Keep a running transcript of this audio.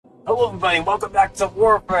Hello everybody, welcome back to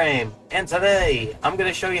Warframe! And today, I'm going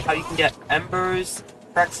to show you how you can get Ember's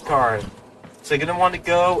Prex card. So you're going to want to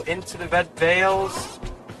go into the Red Veils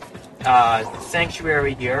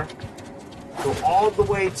Sanctuary here, go all the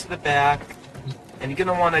way to the back, and you're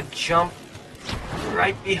going to want to jump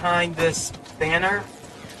right behind this banner,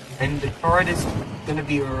 and the card is going to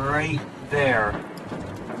be right there.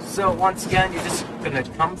 So once again, you're just going to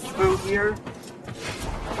come through here,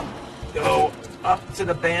 go up to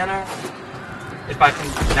the banner. If I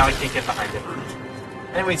can, now I can't get behind it.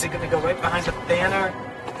 Anyways, you're gonna go right behind the banner,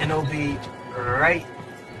 and it'll be right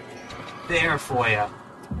there for you.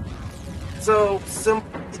 So,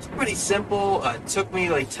 it's pretty simple. It took me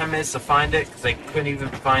like 10 minutes to find it, because I couldn't even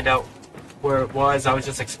find out where it was. I was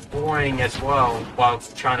just exploring as well, while I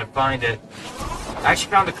was trying to find it. I actually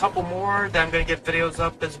found a couple more that I'm gonna get videos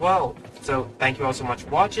up as well. So, thank you all so much for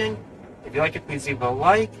watching. If you like it, please leave a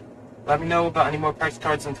like. Let me know about any more Prex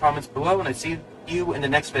cards in the comments below, and I see you in the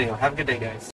next video. Have a good day, guys.